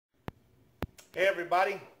Hey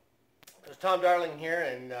everybody, it's Tom Darling here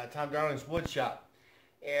in Tom Darling's Wood Shop.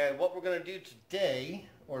 And what we're going to do today,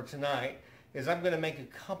 or tonight, is I'm going to make a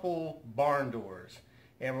couple barn doors.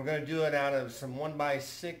 And we're going to do it out of some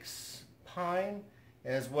 1x6 pine,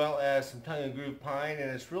 as well as some tongue and groove pine. And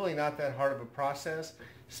it's really not that hard of a process.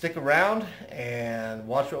 Stick around and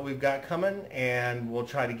watch what we've got coming, and we'll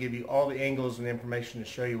try to give you all the angles and information to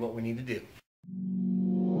show you what we need to do.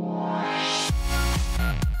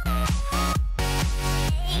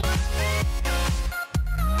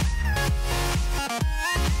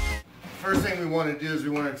 First thing we want to do is we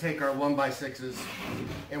want to take our 1x6s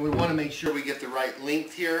and we want to make sure we get the right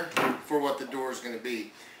length here for what the door is going to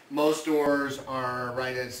be. Most doors are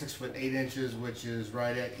right at 6 foot 8 inches, which is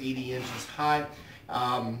right at 80 inches high.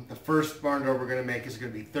 The first barn door we're going to make is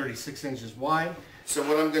going to be 36 inches wide. So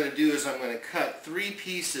what I'm going to do is I'm going to cut 3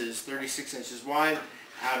 pieces 36 inches wide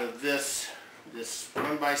out of this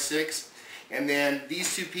 1x6, and then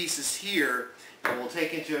these 2 pieces here, and we'll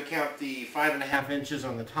take into account the 5.5 inches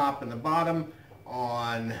on the top and the bottom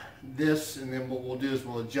on this, and then what we'll do is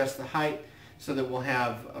we'll adjust the height so that we'll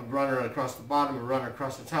have a runner across the bottom, a runner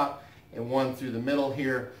across the top, and one through the middle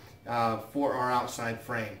here for our outside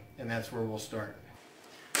frame, and that's where we'll start.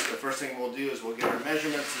 The first thing we'll do is we'll get our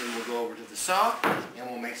measurements, and then we'll go over to the saw and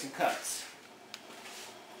we'll make some cuts.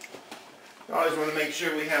 You always want to make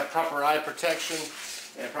sure we have proper eye protection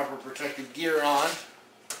and proper protective gear on,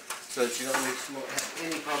 so that you don't have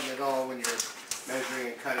any problem at all when you're measuring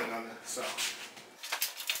and cutting on the saw.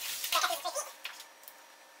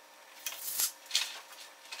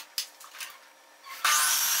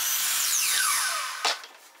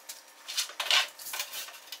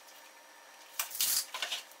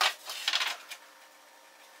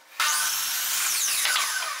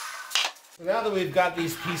 So now that we've got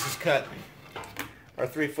these pieces cut, our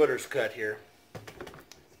 3-footers cut here,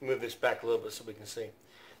 move this back a little bit so we can see.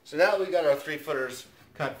 So now that we've got our 3-footers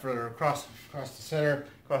cut for across the center,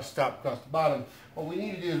 across the top, across the bottom, what we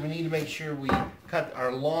need to do is we need to make sure we cut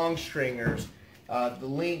our long stringers, the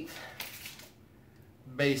length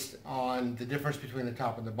based on the difference between the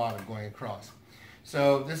top and the bottom going across.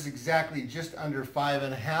 So this is exactly just under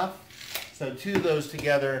 5.5. So 2 of those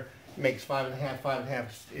together makes 5.5. 5.5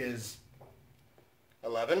 is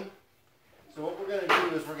 11. So what we're going to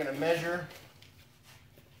do is we're going to measure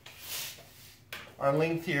our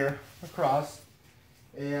length here across,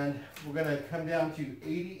 and we're going to come down to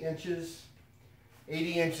 80 inches.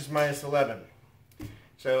 80 inches minus 11.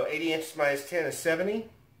 So 80 inches minus 10 is 70.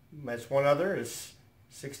 That's one other, is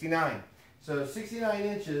 69. So 69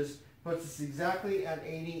 inches puts us exactly at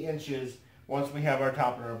 80 inches once we have our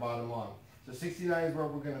top and our bottom on. So 69 is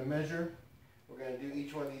what we're going to measure. We're going to do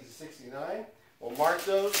each one of these at 69. We'll mark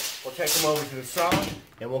those, we'll take them over to the saw,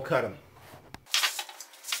 and we'll cut them.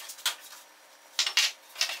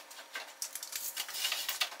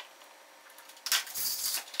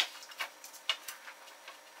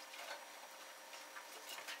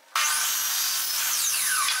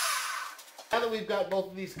 Now that we've got both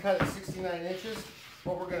of these cut at 69 inches,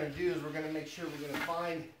 what we're going to do is we're going to make sure we're going to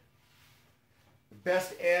find the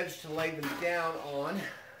best edge to lay them down on.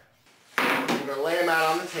 We're going to lay them out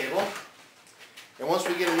on the table. And once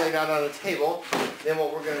we get them laid out on the table, then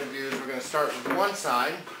what we're going to do is we're going to start with one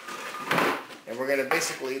side, and we're going to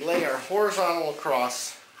basically lay our horizontal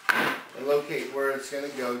across and locate where it's going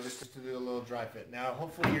to go, just to do a little dry fit. Now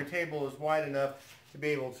hopefully your table is wide enough to be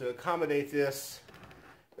able to accommodate this.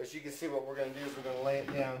 As you can see, what we're going to do is we're going to lay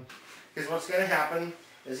it down, because what's going to happen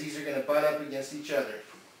is these are going to butt up against each other.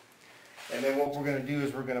 And then what we're going to do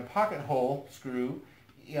is we're going to pocket hole screw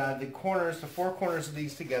the corners, the 4 corners of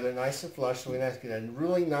these together nice and flush, so we get a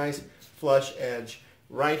really nice flush edge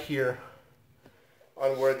right here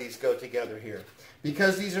on where these go together here.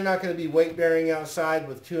 Because these are not going to be weight bearing outside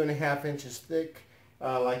with 2.5 inches thick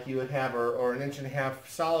like you would have, or 1.5 inches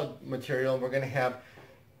solid material, we're going to have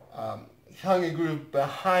tongue and groove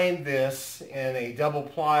behind this in a double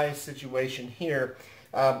ply situation here.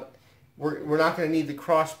 We're not going to need the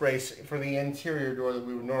cross brace for the interior door that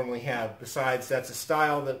we would normally have. Besides, that's a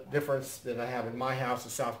style difference that I have in my house, a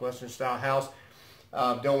southwestern style house.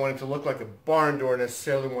 Don't want it to look like a barn door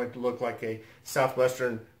necessarily, want it to look like a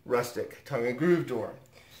southwestern rustic tongue and groove door.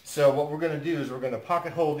 So what we're going to do is we're going to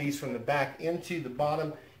pocket hole these from the back into the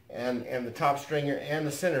bottom and the top stringer and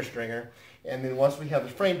the center stringer. And then once we have the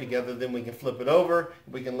frame together, then we can flip it over,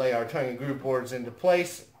 we can lay our tongue and groove boards into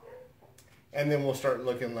place, and then we'll start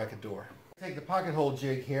looking like a door. Take the pocket hole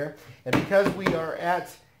jig here, and because we are at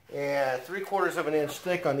 3/4 of an inch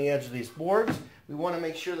thick on the edge of these boards, we want to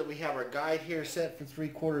make sure that we have our guide here set for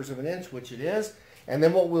 3/4 of an inch, which it is. And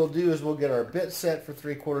then what we'll do is we'll get our bit set for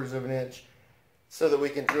 3/4 of an inch so that we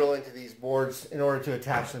can drill into these boards in order to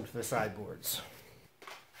attach them to the sideboards.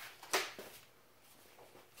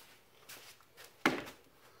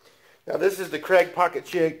 Now this is the Kreg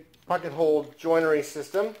pocket hole joinery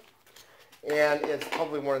system, and it's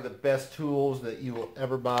probably one of the best tools that you will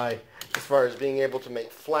ever buy as far as being able to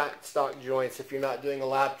make flat stock joints if you're not doing a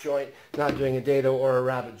lap joint, not doing a dado or a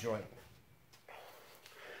rabbet joint.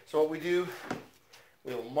 So what we do,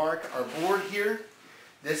 we will mark our board here.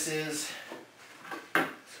 This is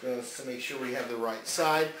going to make sure we have the right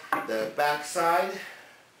side, the back side.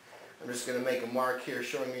 I'm just going to make a mark here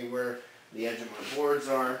showing me where the edge of my boards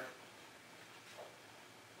are,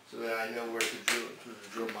 so that I know where to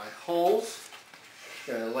drill my holes.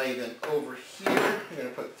 I'm going to lay them over here. I'm going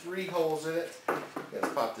to put 3 holes in it. I'm going to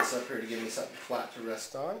pop this up here to give me something flat to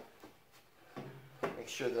rest on. Make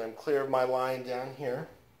sure that I'm clear of my line down here.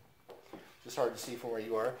 Just hard to see from where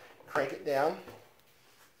you are. Crank it down.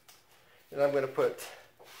 And I'm going to put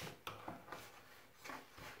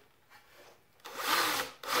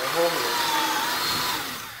my hole here.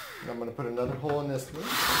 And I'm going to put another hole in this one.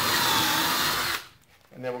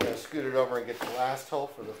 And then we're going to scoot it over and get the last hole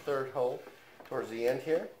for the 3rd hole towards the end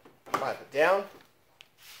here. Clamp it down.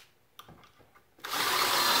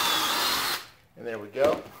 And there we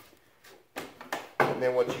go. And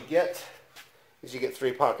then what you get is you get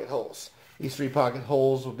 3 pocket holes. These 3 pocket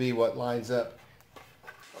holes will be what lines up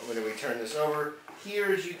when we turn this over.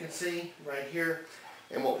 Here, as you can see, right here,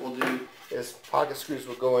 and what we'll do is pocket screws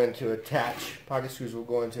will go in to attach. Pocket screws will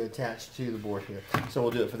go in to attach to the board here. So we'll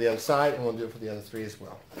do it for the other side, and we'll do it for the other 3 as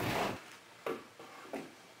well.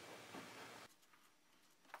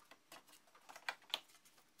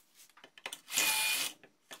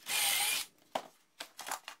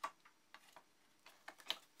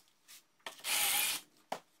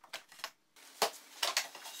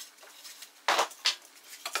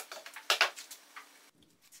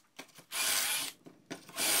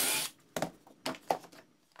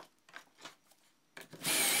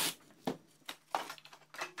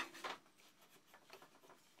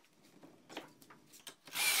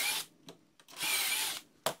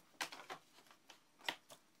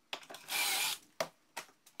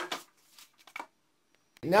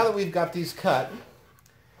 Now that we've got these cut,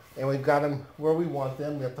 and we've got them where we want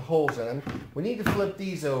them, we got the holes in them, we need to flip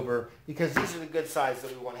these over because these are the good sides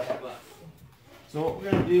that we want to have up. So what we're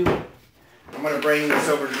going to do, I'm going to bring this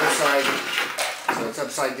over to this side so it's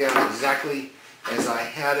upside down exactly as I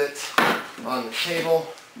had it on the table.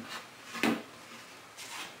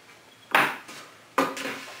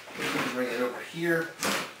 Bring it over here,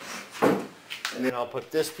 and then I'll put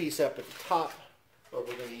this piece up at the top where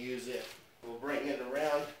we're going to use it. We'll bring it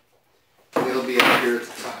around, and it'll be up here at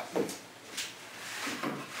the top.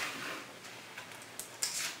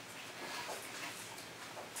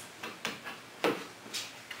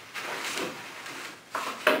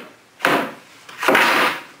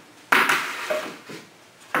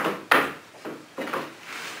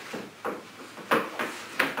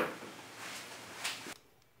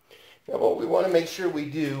 Now what we want to make sure we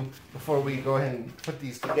do before we go ahead and put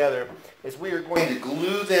these together is we are going to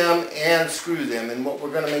glue them and screw them, and what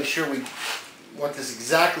we're going to make sure we want this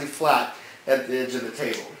exactly flat at the edge of the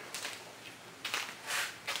table.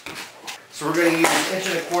 So we're going to use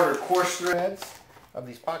 1¼ inch coarse threads of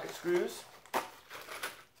these pocket screws.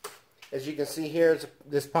 As you can see here,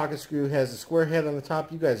 this pocket screw has a square head on the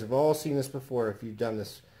top. You guys have all seen this before if you've done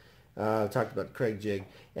this. Talked about Kreg jig,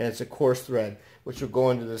 and it's a coarse thread which will go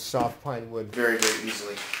into the soft pine wood very, very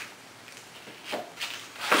easily.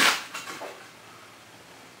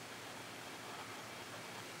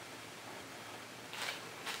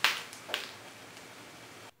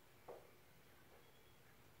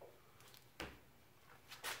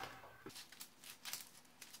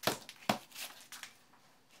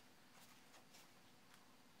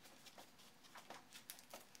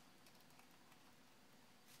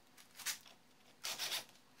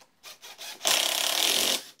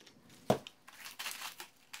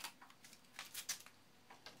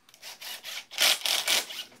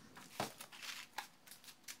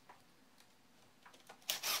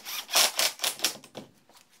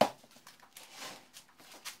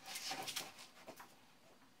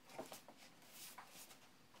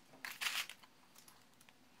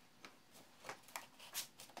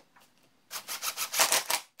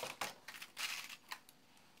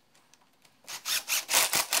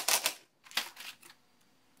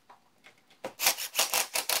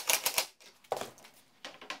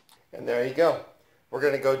 And there you go. We're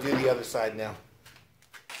going to go do the other side now.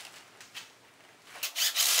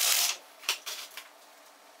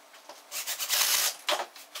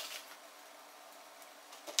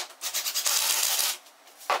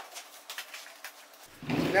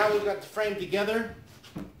 So now we've got the frame together.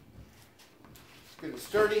 It's good and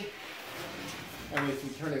sturdy. And if we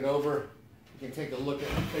turn it over, you can take a look at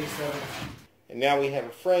the face of it. And now we have a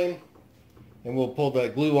frame, and we'll pull the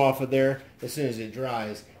glue off of there as soon as it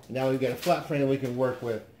dries. And now we've got a flat frame that we can work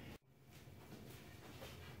with.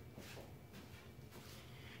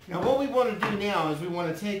 Now what we want to do now is we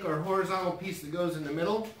want to take our horizontal piece that goes in the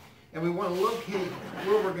middle, and we want to locate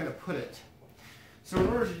where we're going to put it. So in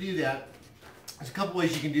order to do that, there's a couple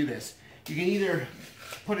ways you can do this. You can either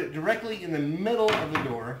put it directly in the middle of the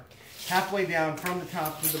door, halfway down from the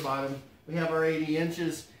top to the bottom. We have our 80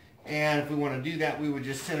 inches, and if we want to do that, we would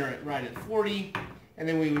just center it right at 40, and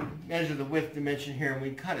then we would measure the width dimension here and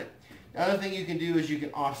we'd cut it. The other thing you can do is you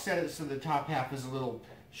can offset it so the top half is a little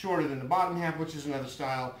shorter than the bottom half, which is another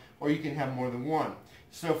style, or you can have more than one.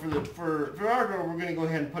 So for our door, we're going to go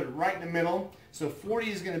ahead and put it right in the middle. So 40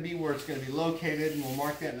 is going to be where it's going to be located, and we'll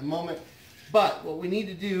mark that in a moment. But what we need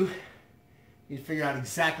to do is figure out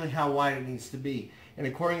exactly how wide it needs to be. And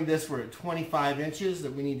according to this, we're at 25 inches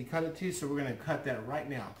that we need to cut it to, so we're going to cut that right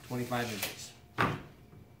now, 25 inches.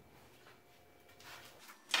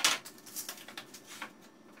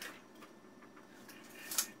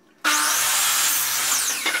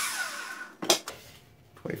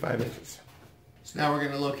 So now we're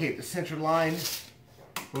going to locate the center line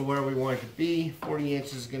for where we want it to be. 40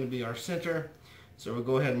 inches is going to be our center. So we'll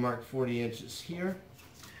go ahead and mark 40 inches here.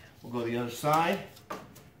 We'll go the other side.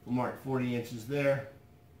 We'll mark 40 inches there.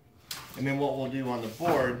 And then what we'll do on the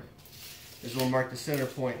board is we'll mark the center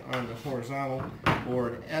point on the horizontal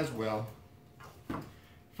board as well.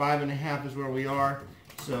 5.5 is where we are.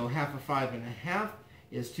 So half of 5.5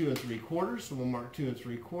 is 2 3/4. So we'll mark 2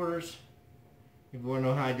 3/4. If you want to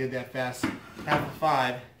know how I did that fast, half of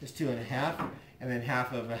 5 is 2.5, and then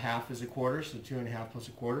half of a half is 1/4, so 2.5 plus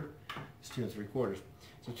 1/4 is 2 3/4.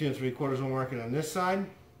 So 2 3/4 we'll mark it on this side.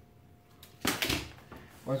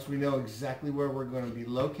 Once we know exactly where we're going to be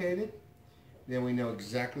located, then we know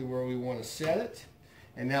exactly where we want to set it.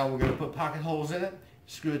 And now we're going to put pocket holes in it,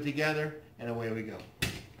 screw it together, and away we go.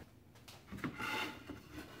 Put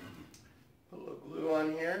a little glue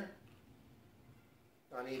on here,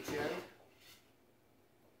 on each end.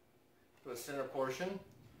 For the center portion.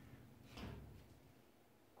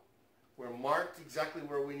 We're marked exactly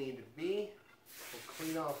where we need to be. We'll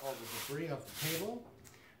clean off all the debris off the table.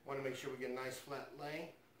 Want to make sure we get a nice flat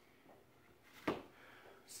lay.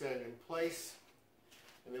 Set it in place.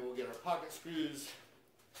 And then we'll get our pocket screws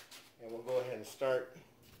and we'll go ahead and start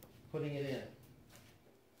putting it in.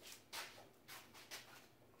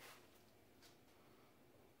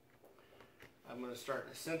 I'm going to start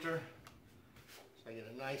in the center so I get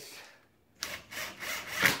a nice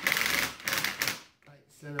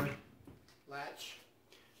center latch.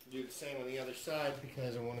 Do the same on the other side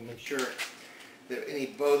because I want to make sure that any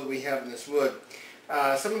bow that we have in this wood.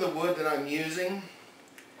 Some of the wood that I'm using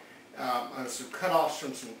are some cutoffs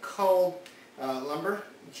from some culled lumber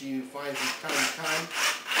that you find from time to time.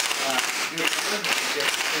 The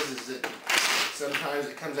is that sometimes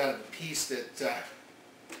it comes out of a piece that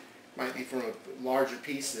might be from a larger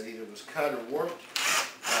piece that either was cut or warped.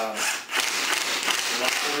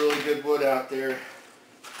 Lots of really good wood out there.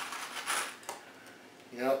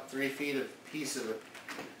 You know, 3 feet of piece of a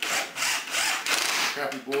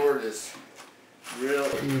crappy board is real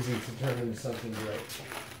easy to turn into something great.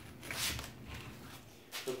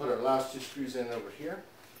 We'll put our last 2 screws in over here.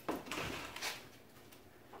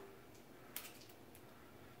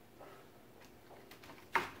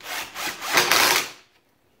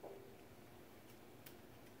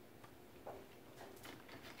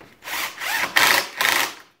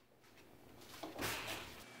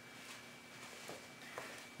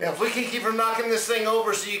 Now if we can keep from knocking this thing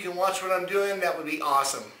over so you can watch what I'm doing, that would be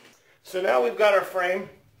awesome. So now we've got our frame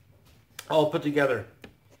all put together.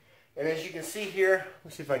 And as you can see here,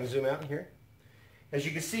 let's see if I can zoom out here. As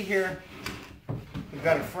you can see here, we've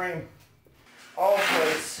got a frame all in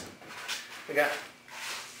place. We got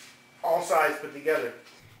all sides put together.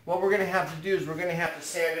 What we're going to have to do is we're going to have to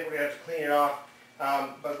sand it, we're going to have to clean it off.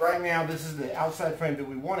 But right now this is the outside frame that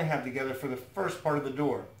we want to have together for the first part of the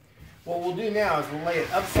door. What we'll do now is we'll lay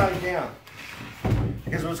it upside down.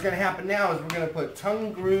 Because what's going to happen now is we're going to put tongue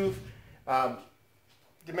and groove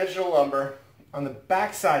dimensional lumber on the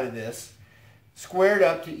back side of this, squared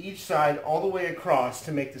up to each side all the way across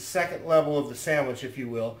to make the second level of the sandwich, if you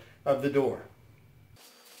will, of the door.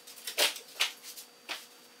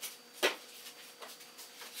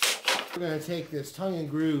 We're going to take this tongue and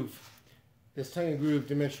groove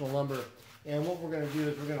dimensional lumber, and what we're going to do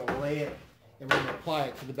is we're going to lay it and we're going to apply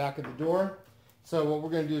it to the back of the door. So what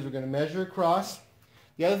we're going to do is we're going to measure across.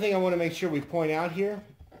 The other thing I want to make sure we point out here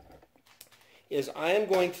is I am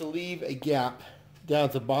going to leave a gap down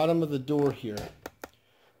at the bottom of the door here.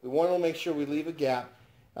 We want to make sure we leave a gap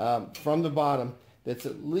from the bottom that's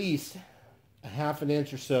at least a ½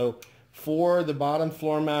 inch or so for the bottom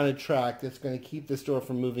floor mounted track that's going to keep this door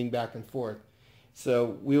from moving back and forth.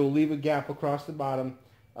 So we will leave a gap across the bottom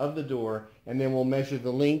of the door, and then we'll measure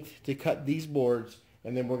the length to cut these boards,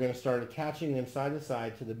 and then we're going to start attaching them side to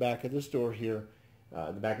side to the back of this door here,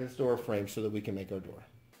 the back of this door frame, so that we can make our door.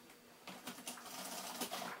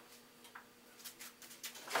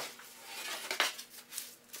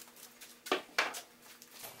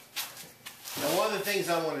 Now, one of the things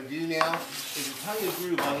I want to do now is a tongue and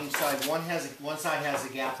groove on each side. One side has a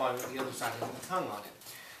gap on it, the other side has a tongue on it.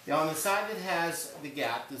 Now, on the side that has the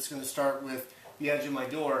gap, that's going to start with the edge of my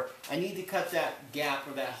door, I need to cut that gap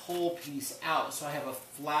or that whole piece out so I have a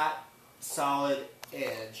flat, solid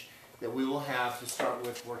edge that we will have to start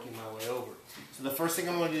with working my way over. So the first thing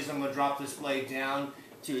I'm going to do is I'm going to drop this blade down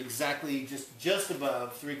to exactly just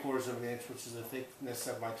above 3/4 of an inch, which is the thickness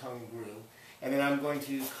of my tongue and groove. And then I'm going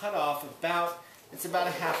to cut off about a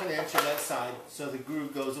 ½ inch of that side so the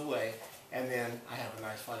groove goes away, and then I have a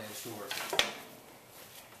nice flat edge to work.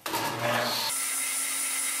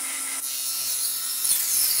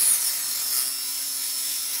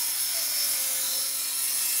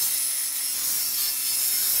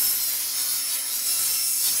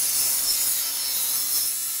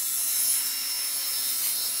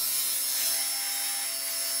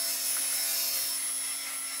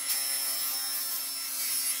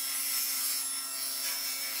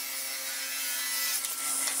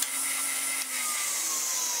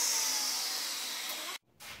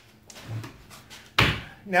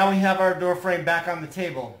 Now we have our door frame back on the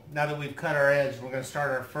table. Now that we've cut our edge, we're going to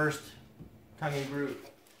start our first tongue and groove.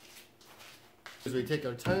 As we take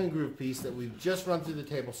our tongue and groove piece that we've just run through the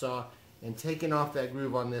table saw and taken off that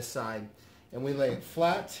groove on this side, and we lay it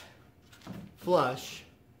flat, flush,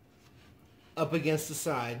 up against the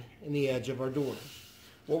side and the edge of our door.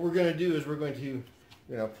 What we're going to do is we're going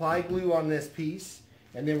to apply glue on this piece,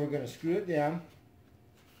 and then we're going to screw it down.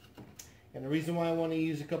 And the reason why I want to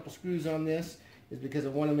use a couple screws on this is because I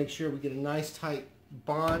want to make sure we get a nice tight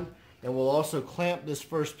bond, and we'll also clamp this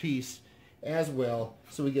first piece as well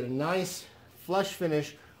so we get a nice flush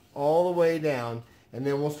finish all the way down, and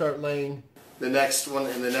then we'll start laying the next one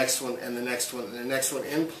and the next one and the next one and the next one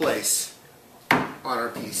in place on our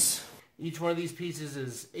piece. Each one of these pieces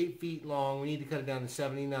is 8 feet long. We need to cut it down to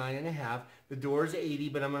 79.5. The door is 80,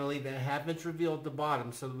 but I'm going to leave that ½ inch reveal at the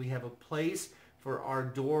bottom so that we have a place for our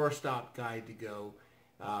door stop guide to go.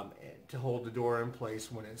 To hold the door in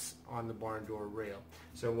place when it's on the barn door rail.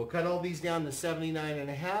 So we'll cut all these down to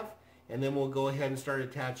 79.5, and then we'll go ahead and start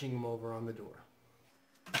attaching them over on the door.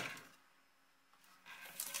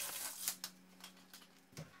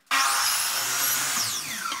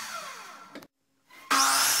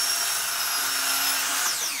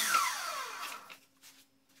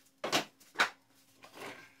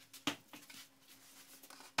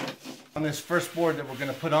 On this first board that we're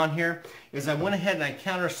going to put on here is I went ahead and I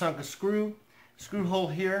countersunk a screw hole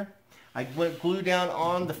here. I went glue down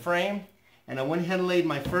on the frame, and I went ahead and laid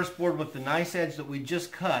my first board with the nice edge that we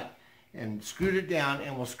just cut and screwed it down,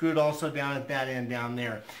 and we'll screw it also down at that end down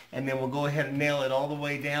there. And then we'll go ahead and nail it all the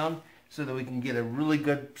way down so that we can get a really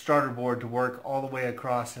good starter board to work all the way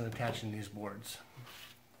across and attaching these boards.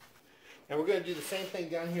 Now we're going to do the same thing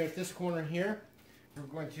down here at this corner here. We're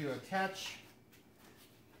going to attach.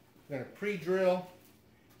 We're going to pre-drill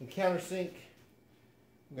and countersink.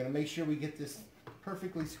 We're going to make sure we get this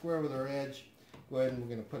perfectly square with our edge. Go ahead and we're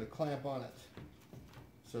going to put a clamp on it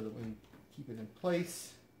so that we keep it in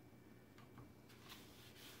place.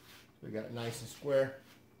 We got it nice and square.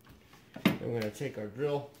 Then we're going to take our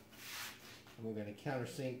drill and we're going to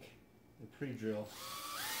countersink and pre-drill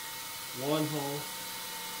one hole.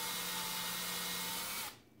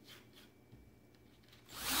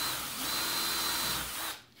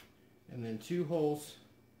 And then 2 holes.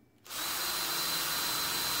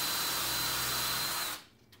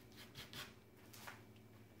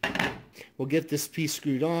 We'll get this piece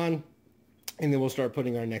screwed on, and then we'll start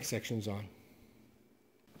putting our next sections on.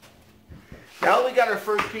 Now that we got our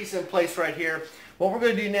first piece in place right here, what we're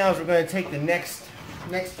going to do now is we're going to take the next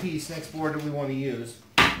board that we want to use,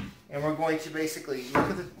 and we're going to basically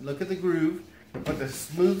look at the groove, and put the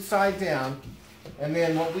smooth side down, and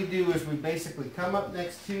then what we do is we basically come up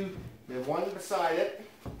next to the one beside it,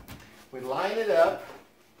 we line it up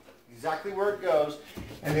exactly where it goes,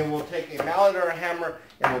 and then we'll take a mallet or a hammer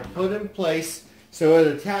and we'll put it in place so it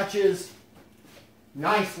attaches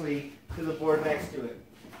nicely to the board next to it.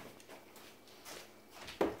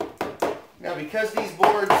 Now because these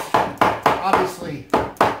boards obviously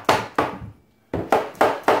are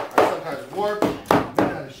sometimes warped, bent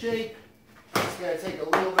out of shape. It's going to take a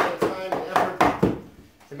little bit of time and effort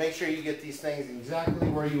to make sure you get these things exactly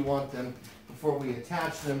where you want them before we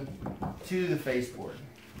attach them to the faceboard.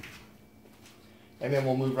 And then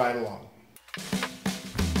we'll move right along.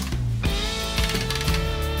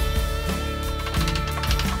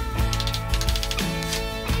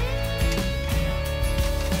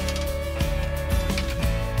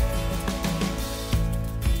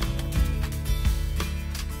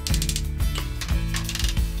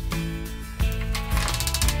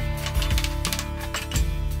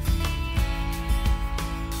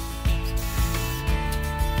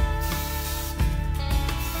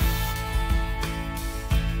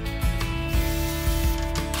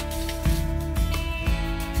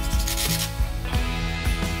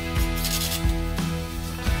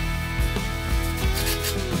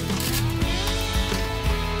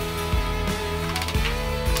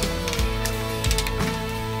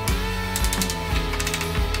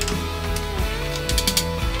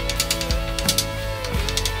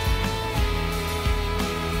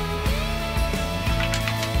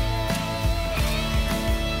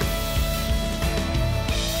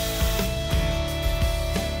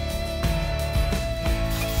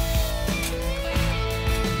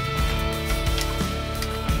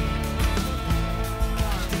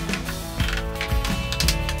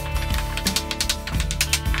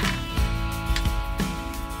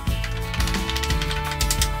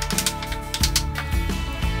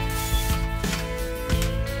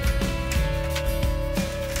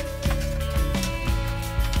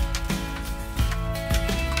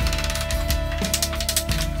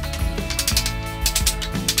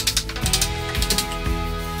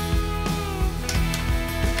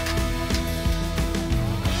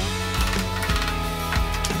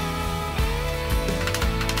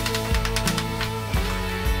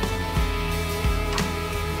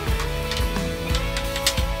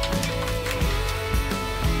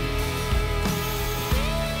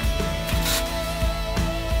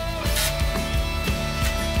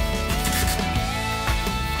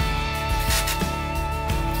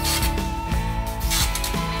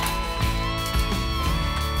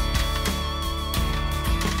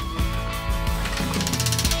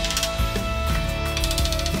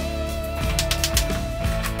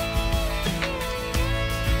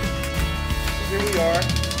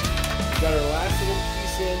 Got our last little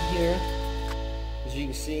piece in here, as you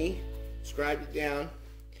can see, scribed it down.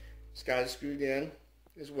 It's got it screwed in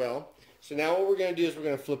as well. So now what we're going to do is we're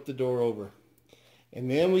going to flip the door over.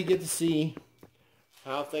 And then we get to see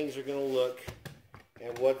how things are going to look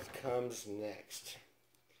and what comes next.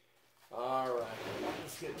 Alright,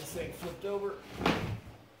 let's get this thing flipped over.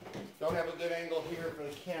 Don't have a good angle here for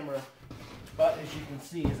the camera, but as you can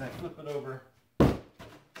see as I flip it over,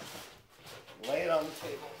 lay it on the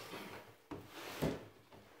table.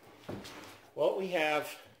 What we have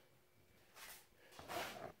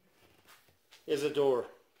is a door.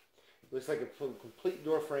 Looks like a complete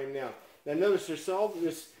door frame now. Now notice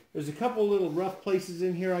there's a couple little rough places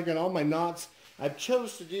in here. I got all my knots. I've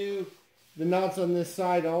chose to do the knots on this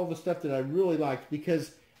side, all the stuff that I really liked,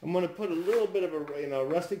 because I'm going to put a little bit of a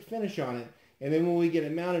rustic finish on it, and then when we get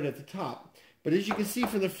it mounted at the top. But as you can see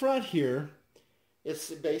from the front here,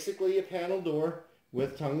 it's basically a panel door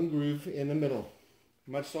with tongue and groove in the middle,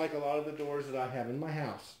 much like a lot of the doors that I have in my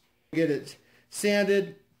house. We'll get it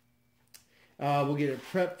sanded, we'll get it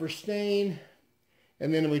prepped for stain,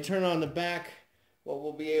 and then when we turn on the back, what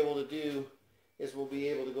we'll be able to do is we'll be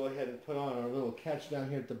able to go ahead and put on our little catch down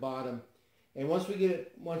here at the bottom. And once we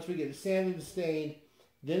get it sanded and stained,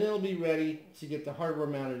 then it'll be ready to get the hardware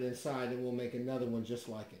mounted inside, and we'll make another one just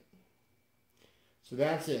like it. So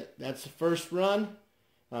that's it. That's the first run.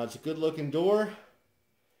 It's a good looking door.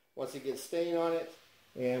 Once it gets stain on it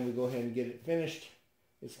and we go ahead and get it finished,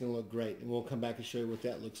 it's going to look great. And we'll come back and show you what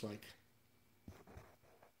that looks like.